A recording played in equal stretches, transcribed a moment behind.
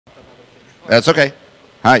That's okay.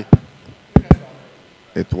 Hi.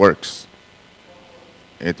 It works.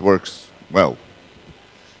 It works well.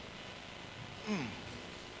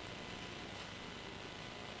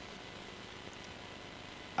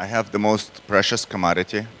 I have the most precious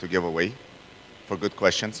commodity to give away for good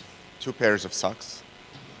questions. 2 pairs of socks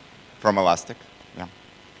from elastic. Yeah.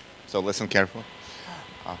 So listen carefully.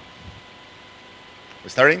 We're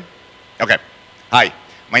starting? Okay. Hi.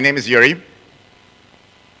 My name is Yuri.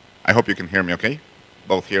 I hope you can hear me okay.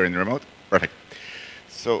 Both here in the remote. Perfect.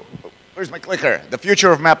 So where's my clicker? The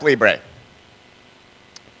future of MapLibre.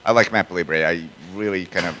 I like MapLibre. I really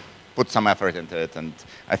kind of put some effort into it, and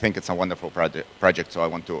I think it's a wonderful project, so I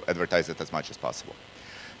want to advertise it as much as possible.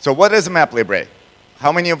 So what is MapLibre?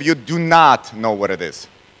 How many of you do not know what it is?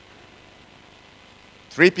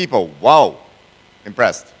 3 people. Wow.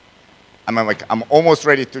 Impressed. I'm almost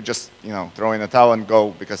ready to just, throw in a towel and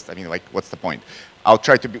go because, what's the point? I'll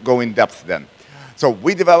try to go in depth then. So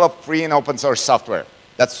we develop free and open source software.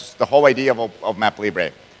 That's the whole idea of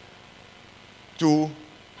MapLibre. To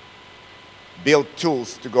build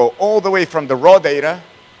tools to go all the way from the raw data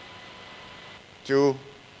to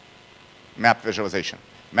map visualization.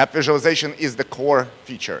 Map visualization is the core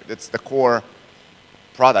feature. It's the core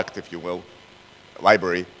product, if you will,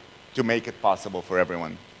 library, to make it possible for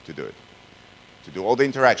everyone to do it. To do all the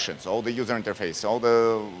interactions, all the user interface, all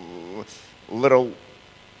the little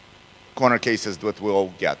corner cases that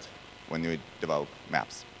we'll get when we develop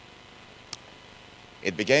maps.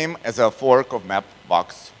 It began as a fork of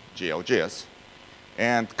Mapbox GLGS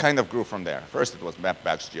and kind of grew from there. First it was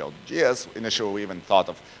Mapbox GLGS. Initially we even thought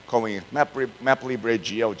of calling it MapLibre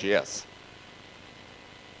GLGS.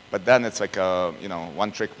 But then it's like a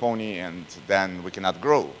one-trick pony, and then we cannot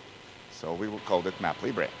grow. So we called it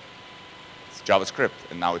MapLibre. It's JavaScript,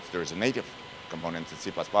 and now there's a native component in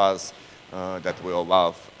C++ that we all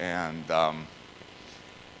love, and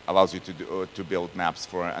allows you to build maps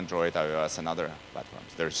for Android, iOS, and other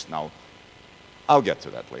platforms. There's now, I'll get to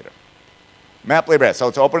that later. MapLibre, so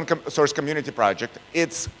it's an open source community project.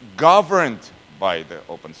 It's governed by the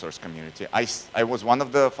open source community. I was one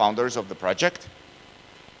of the founders of the project.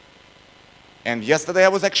 And yesterday I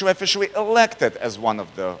was actually officially elected as one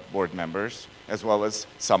of the board members, as well as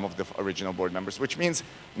some of the original board members, which means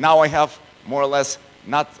now I have more or less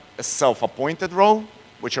not a self-appointed role,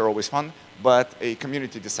 which are always fun, but a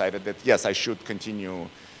community decided that, yes, I should continue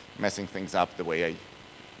messing things up the way I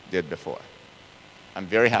did before. I'm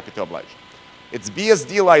very happy to oblige. It's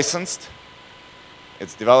BSD licensed.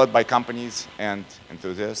 It's developed by companies and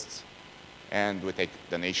enthusiasts. And we take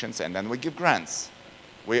donations, and then we give grants.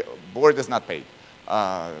 Board is not paid,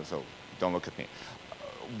 so don't look at me.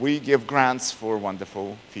 We give grants for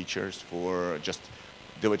wonderful features, for just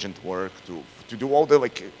diligent work, to do all the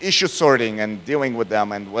issue sorting and dealing with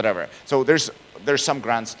them and whatever. So there's some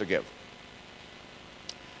grants to give.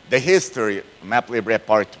 The history, MapLibre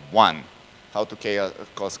Part 1, how to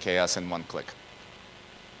cause chaos in 1 click.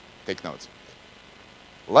 Take notes.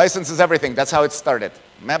 License is everything. That's how it started.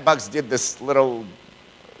 Mapbox did this little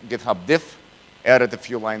GitHub diff, added a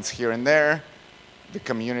few lines here and there. The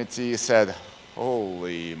community said,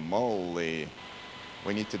 holy moly,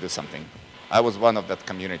 we need to do something. I was one of that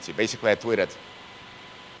community. Basically, I tweeted,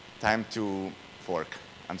 time to fork.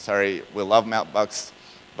 I'm sorry, we love Mapbox,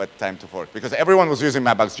 but time to fork. Because everyone was using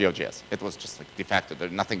Mapbox GeoJS. It was just de facto.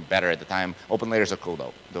 There's nothing better at the time. Open layers are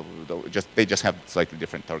cool, though. They just have slightly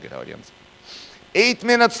different target audience. 8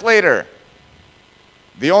 minutes later,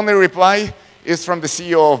 the only reply is from the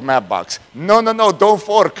CEO of Mapbox. No, don't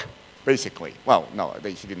fork, basically. Well, no,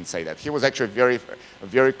 he didn't say that. He was actually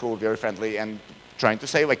very cool, very friendly, and trying to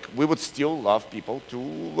say, we would still love people to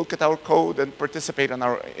look at our code and participate in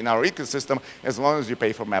our ecosystem as long as you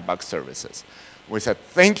pay for Mapbox services. We said,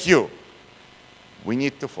 thank you. We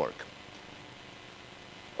need to fork.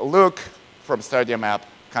 Luke from Stardia Map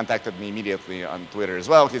contacted me immediately on Twitter as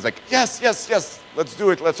well. He's like, yes, let's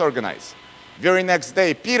do it, let's organize. Very next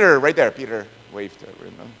day, Peter, right there, Peter waved to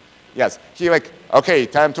everyone. Yes, he okay,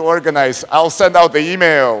 time to organize. I'll send out the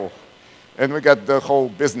email. And we got the whole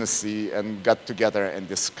businessy and got together and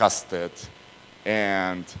discussed it.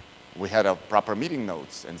 And we had a proper meeting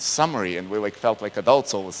notes and summary, and we felt like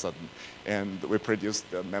adults all of a sudden. And we produced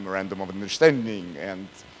the memorandum of understanding, and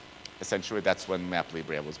essentially that's when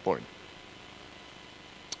MapLibre was born.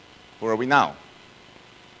 Where are we now?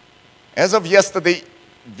 As of yesterday,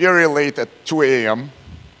 very late at 2 a.m.,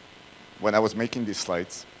 when I was making these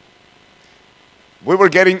slides, we were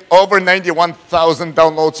getting over 91,000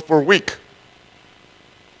 downloads per week.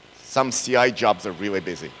 Some CI jobs are really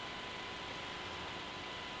busy.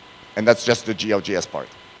 And that's just the GLGS part.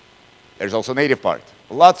 There's also native part.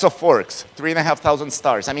 Lots of forks, 3,500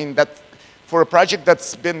 stars. I mean, that for a project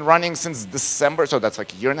that's been running since December, so that's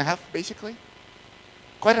like a year and a half, basically.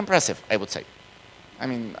 Quite impressive, I would say. I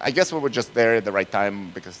mean, I guess we were just there at the right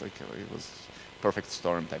time because like, it was perfect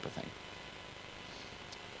storm type of thing.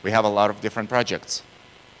 We have a lot of different projects.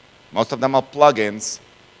 Most of them are plugins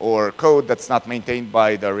or code that's not maintained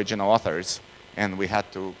by the original authors, and we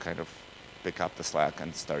had to kind of pick up the slack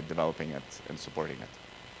and start developing it and supporting it.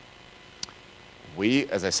 We,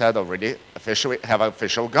 as I said already, officially have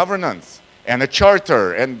official governance and a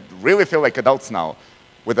charter and really feel like adults now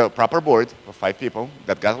with a proper board of 5 people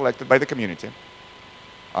that got elected by the community.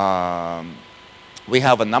 We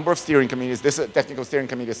have a number of steering committees. This technical steering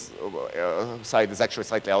committee side is actually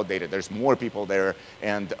slightly outdated. There's more people there,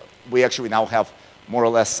 and we actually now have more or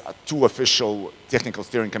less 2 official technical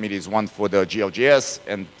steering committees, one for the GLGS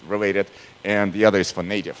and related, and the other is for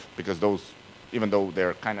native, because those, even though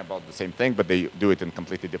they're kind of about the same thing, but they do it in a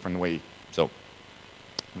completely different way. So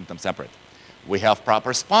keep them separate. We have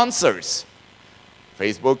proper sponsors.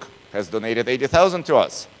 Facebook has donated 80,000 to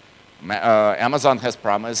us. Amazon has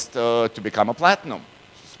promised to become a platinum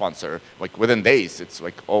sponsor, like within days. It's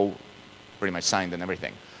like all pretty much signed and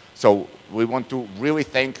everything. So we want to really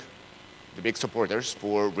thank the big supporters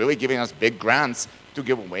for really giving us big grants to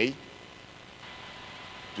give away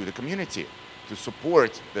to the community to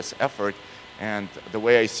support this effort. And the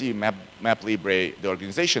way I see MapLibre, the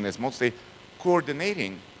organization, is mostly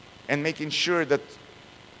coordinating and making sure that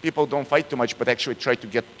people don't fight too much, but actually try to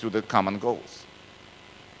get to the common goals.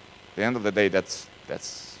 At the end of the day, that's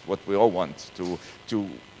what we all want, to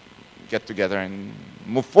get together and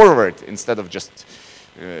move forward instead of just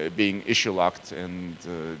being issue-locked and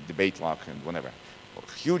debate-locked and whatever.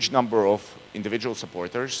 A huge number of individual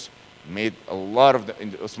supporters made a lot of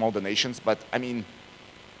small donations, but I mean,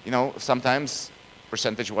 you know, sometimes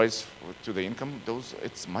percentage-wise to the income,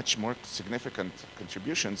 it's much more significant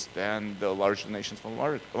contributions than the large donations from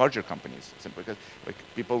larger companies, simply because like,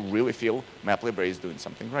 people really feel MapLibre is doing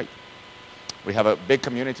something right. We have a big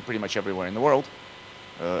community pretty much everywhere in the world.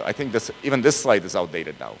 I think even this slide is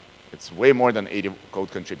outdated now. It's way more than 80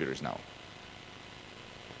 code contributors now.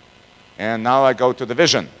 And now I go to the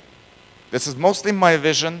vision. This is mostly my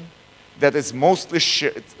vision that is mostly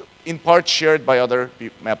in part shared by other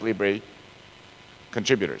MapLibre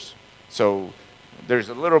contributors. So there's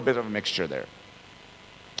a little bit of a mixture there.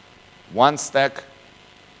 One stack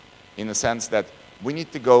in the sense that we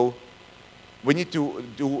need to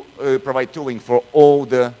provide tooling for all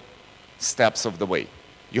the steps of the way.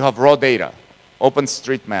 You have raw data,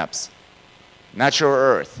 OpenStreetMaps, Natural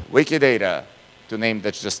Earth, Wikidata, to name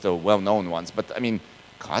that's just the well-known ones. But I mean,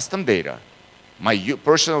 custom data, my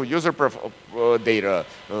personal user data,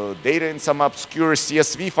 data in some obscure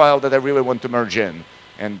CSV file that I really want to merge in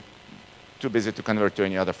and too busy to convert to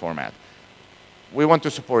any other format. We want to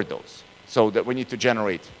support those. So that we need to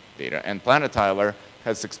generate data. And Planet Tiler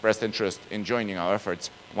has expressed interest in joining our efforts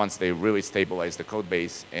once they really stabilize the code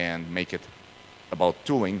base and make it about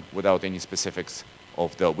tooling without any specifics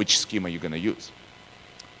of which schema you're going to use.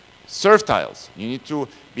 Serve tiles. You need to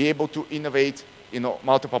be able to innovate in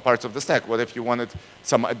multiple parts of the stack. What if you wanted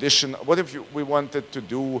some addition? What if we wanted to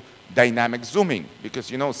do dynamic zooming?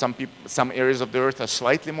 Because some areas of the Earth are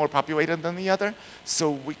slightly more populated than the other.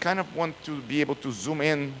 So we kind of want to be able to zoom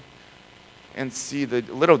in and see the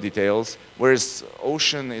little details, whereas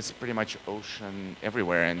ocean is pretty much ocean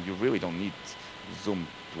everywhere, and you really don't need zoom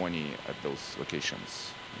 20 at those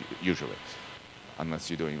locations, usually, unless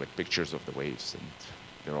you're doing like pictures of the waves, and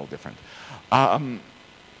they're all different.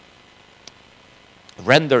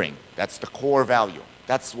 Rendering, that's the core value.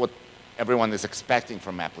 That's what everyone is expecting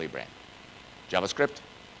from MapLibre. JavaScript,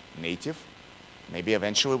 native, maybe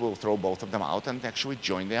eventually we'll throw both of them out and actually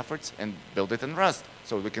join the efforts and build it in Rust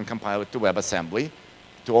so we can compile it to WebAssembly,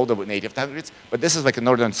 to all the native targets. But this is like a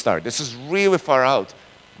northern star. This is really far out.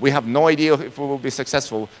 We have no idea if we will be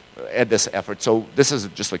successful at this effort. So this is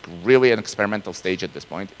just like really an experimental stage at this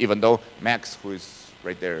point, even though Max, who is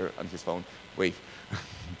right there on his phone, wave,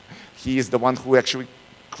 he is the one who actually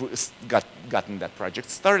gotten that project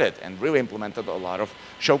started and really implemented a lot of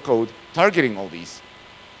show code targeting all these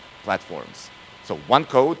platforms. So one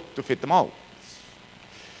code to fit them all.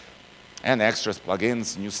 And extras,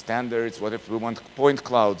 plugins, new standards. What if we want point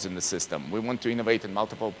clouds in the system? We want to innovate in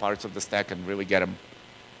multiple parts of the stack and really get them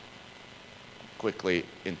quickly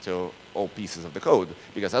into all pieces of the code.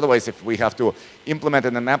 Because otherwise, if we have to implement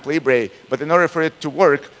it in MapLibre, but in order for it to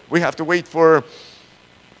work, we have to wait for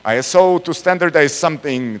ISO to standardize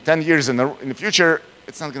something 10 years in the future,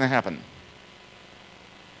 it's not going to happen.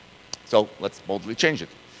 So let's boldly change it.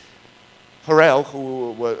 Harel,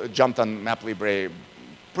 who jumped on MapLibre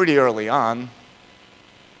pretty early on,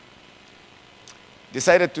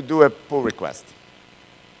 decided to do a pull request.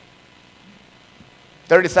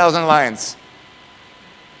 30,000 lines.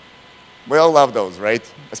 We all love those,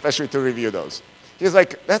 right? Especially to review those. He's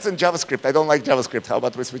like, that's in JavaScript. I don't like JavaScript. How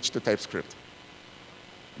about we switch to TypeScript?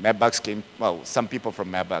 Mapbox came, well, some people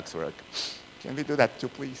from Mapbox were like, can we do that too,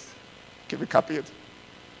 please? Can we copy it?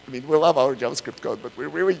 I mean, we love our JavaScript code, but we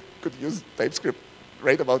really could use TypeScript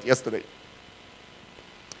right about yesterday.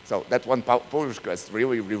 So that one pull request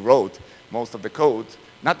really rewrote most of the code,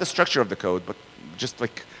 not the structure of the code, but just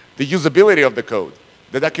like the usability of the code,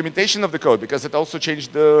 the documentation of the code, because it also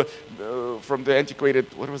changed from the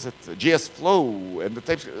antiquated, what was it, JS flow and the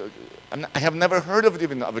types. I have never heard of it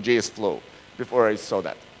even of a JS flow before I saw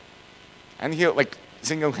that. And he like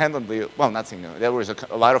single-handedly, well, not single, there was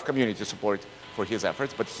a lot of community support for his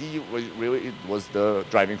efforts, but he was the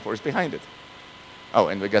driving force behind it. Oh,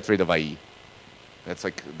 and we got rid of IE. That's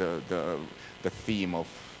like the theme of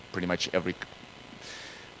pretty much every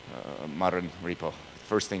modern repo.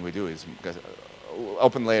 First thing we do is, because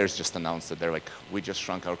OpenLayers just announced that they're like, we just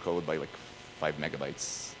shrunk our code by like 5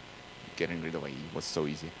 megabytes. Getting rid of IE was so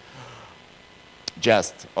easy.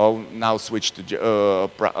 Jest, all now switch to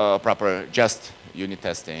proper Jest unit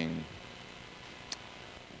testing.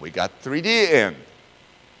 We got 3D in.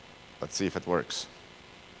 Let's see if it works.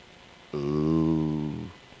 Ooh.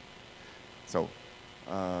 So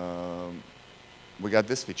we got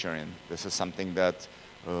this feature in. This is something that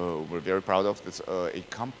we're very proud of. It's a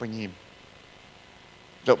company.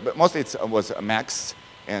 So, but mostly it was Max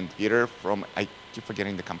and Peter from, I keep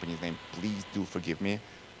forgetting the company's name. Please do forgive me.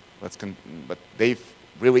 But they've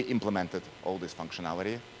really implemented all this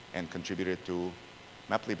functionality and contributed to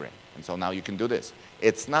MapLibre. And so now you can do this.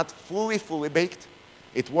 It's not fully baked.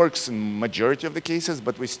 It works in majority of the cases,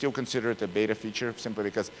 but we still consider it a beta feature simply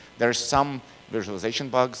because there's some visualization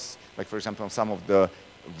bugs. Like, for example, some of the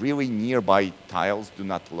really nearby tiles do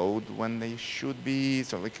not load when they should be.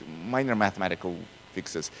 So like minor mathematical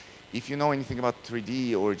fixes. If you know anything about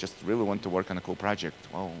 3D or just really want to work on a cool project,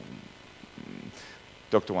 well,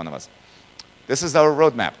 talk to one of us. This is our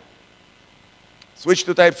roadmap. Switch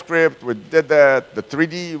to TypeScript, we did that. The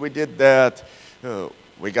 3D, we did that.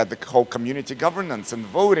 We got the whole community governance and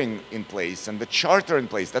voting in place and the charter in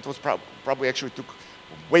place. That was probably actually took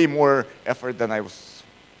way more effort than I was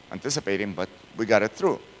anticipating, but we got it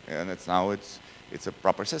through. And it's a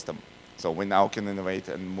proper system. So we now can innovate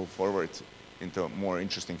and move forward into more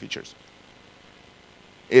interesting features.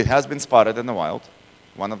 It has been spotted in the wild.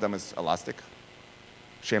 One of them is Elastic.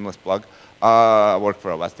 Shameless plug. I work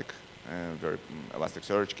for Elastic,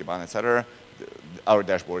 Elasticsearch, Kibana, etc. Our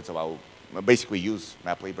dashboards allow basically use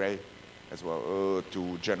MapLibre as well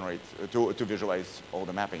to generate, to visualize all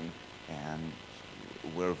the mapping, and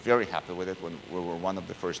we're very happy with it. When we were one of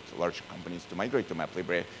the first large companies to migrate to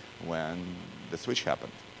MapLibre when the switch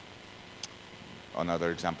happened.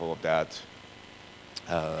 Another example of that.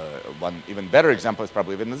 One even better example is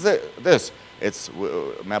probably even this. It's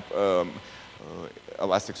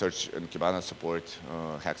Elasticsearch and Kibana support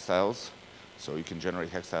hex styles. So you can generate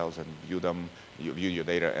hex styles and view them, view your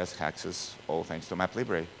data as hexes, all thanks to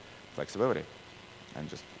MapLibre flexibility. And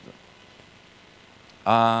just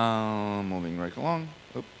moving right along.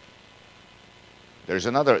 Oop. There's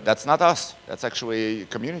another, that's not us. That's actually a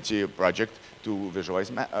community project to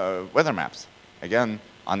visualize weather maps. Again,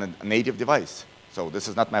 on a native device. So this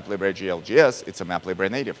is not MapLibre GLGS, it's a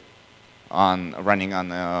MapLibre native. Running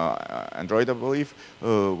on Android, I believe,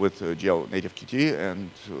 with GL native Qt and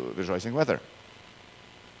visualizing weather.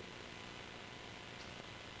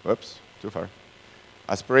 Whoops, too far.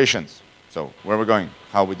 Aspirations. So where we're going,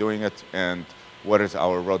 how we're doing it, and what is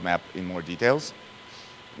our roadmap in more details.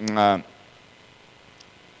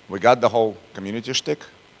 We got the whole community shtick,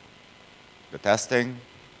 the testing.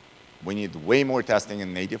 We need way more testing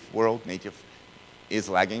in native world. Native is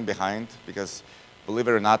lagging behind because, believe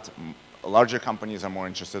it or not, larger companies are more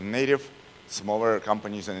interested in native. Smaller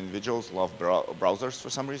companies and individuals love browsers for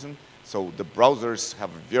some reason. So the browsers have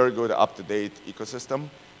a very good up-to-date ecosystem.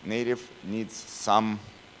 Native needs some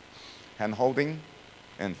hand-holding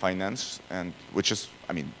and finance, and which is,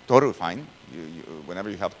 I mean, totally fine. Whenever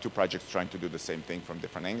you have two projects trying to do the same thing from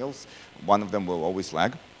different angles, one of them will always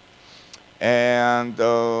lag. And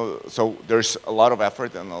so there's a lot of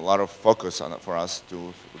effort and a lot of focus on it for us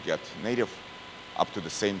to get native up to the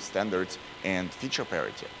same standards and feature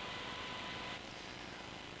parity.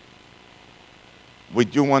 We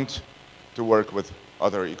do want to work with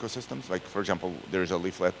other ecosystems. Like, for example, there's a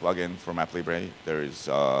leaflet plugin for MapLibre. There is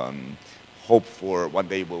hope for one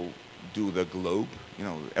day we'll do the globe. You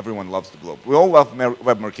know, everyone loves the globe. We all love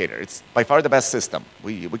Web Mercator. It's by far the best system.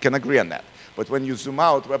 We can agree on that. But when you zoom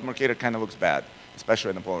out, Web Mercator kind of looks bad, especially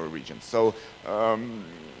in the polar regions. So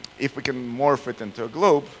if we can morph it into a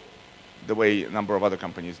globe, the way a number of other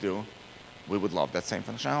companies do, we would love that same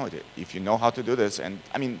functionality. If you know how to do this, and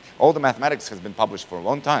I mean, all the mathematics has been published for a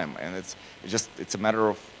long time, and it's a matter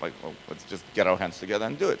of like, well, let's just get our hands together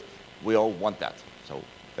and do it. We all want that. So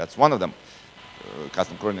that's one of them.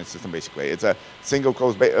 Custom coordinate system, basically. It's a single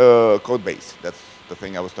code base. That's the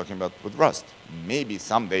thing I was talking about with Rust. Maybe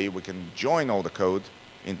someday we can join all the code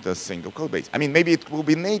into a single code base. I mean, maybe it will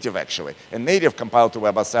be native, actually. And native compiled to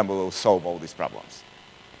WebAssembly will solve all these problems.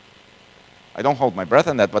 I don't hold my breath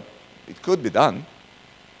on that, but it could be done.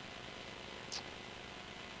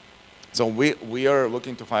 So we are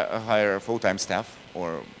looking to hire full-time staff,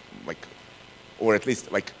 or at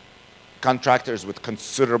least like contractors with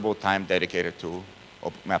considerable time dedicated to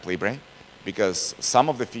MapLibre, because some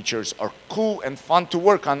of the features are cool and fun to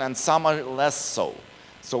work on, and some are less so.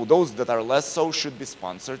 So those that are less so should be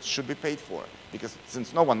sponsored, should be paid for, because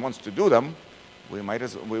since no one wants to do them, we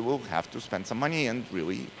will have to spend some money and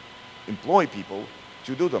really employ people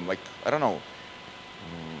to do them. Like, I don't know,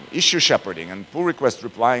 issue shepherding and pull request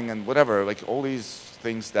replying and whatever, like all these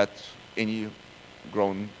things that any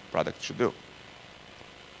grown product should do.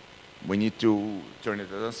 We need to turn it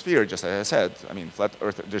into a sphere, just as I said. I mean, flat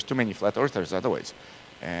earth, there's too many flat earthers otherwise.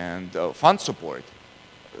 And font support.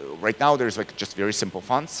 Right now, there's like just very simple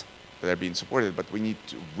fonts that are being supported, but we need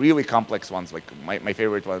really complex ones. Like my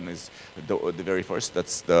favorite one is the very first.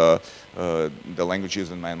 That's the language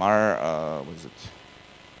used in Myanmar. What is it?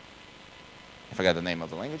 I forgot the name of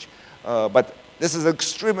the language. But this is an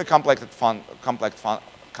extremely complex font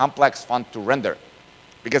to render,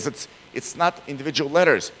 because it's not individual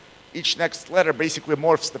letters. Each next letter basically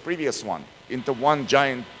morphs the previous one into one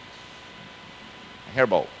giant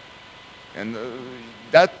hairball. And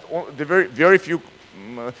the very few,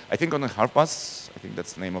 I think on the Harpas, I think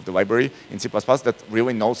that's the name of the library in C++ that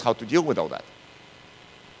really knows how to deal with all that.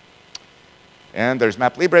 And there's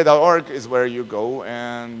maplibre.org is where you go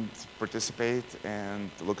and participate and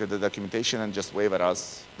look at the documentation and just wave at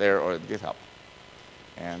us there or at GitHub.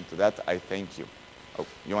 And to that, I thank you. Oh,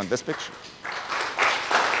 you want this picture?